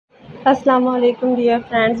Assalamu alaikum dear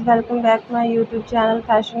friends, welcome back to my YouTube channel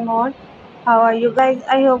Fashion Mode. How are you guys?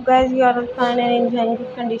 I hope guys you are all fine and enjoying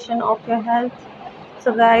good condition of your health.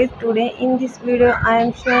 So guys, today in this video I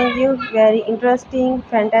am showing you very interesting,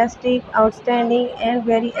 fantastic, outstanding and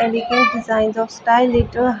very elegant designs of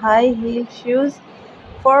stiletto high heel shoes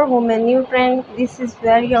for women. New trend. This is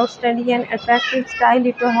very outstanding and attractive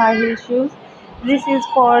stiletto high heel shoes. This is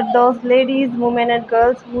for those ladies, women and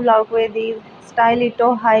girls who love to wear these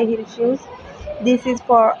stiletto high heel shoes. This is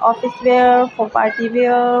for office wear, for party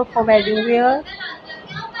wear, for wedding wear.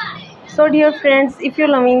 So dear friends, if you're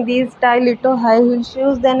loving these stiletto high heel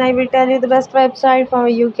shoes, then I will tell you the best website from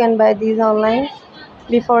where you can buy these online.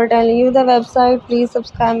 Before telling you the website, please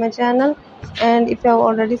subscribe my channel, and if you have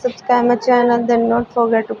already subscribed my channel, then don't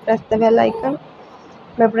forget to press the bell icon.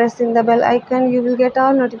 By pressing the bell icon, you will get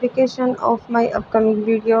all notification of my upcoming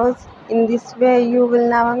videos. In this way, you will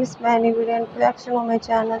never miss any video and collection on my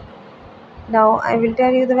channel. Now, I will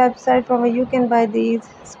tell you the website from where you can buy these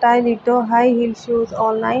stiletto high heel shoes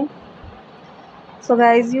online. So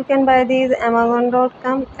guys, you can buy these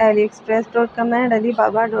Amazon.com, AliExpress.com and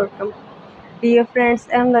Alibaba.com. Dear friends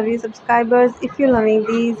and lovely subscribers, if you're loving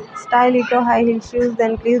these stiletto high heel shoes,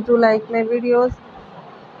 then please do like my videos.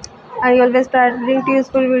 I always try to bring to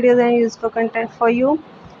useful videos and useful content for you.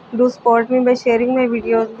 Do support me by sharing my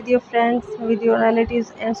videos with your friends, with your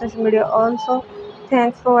relatives and social media also.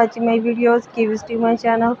 Thanks for watching my videos. Keep visiting my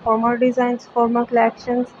channel for more designs, for more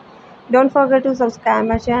collections. Don't forget to subscribe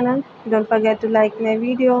my channel. Don't forget to like my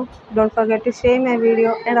video. Don't forget to share my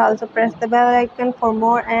video and also press the bell icon for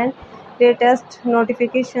more and latest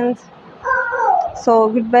notifications. So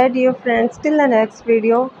goodbye dear friends, till the next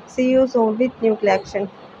video. See you soon with new collection.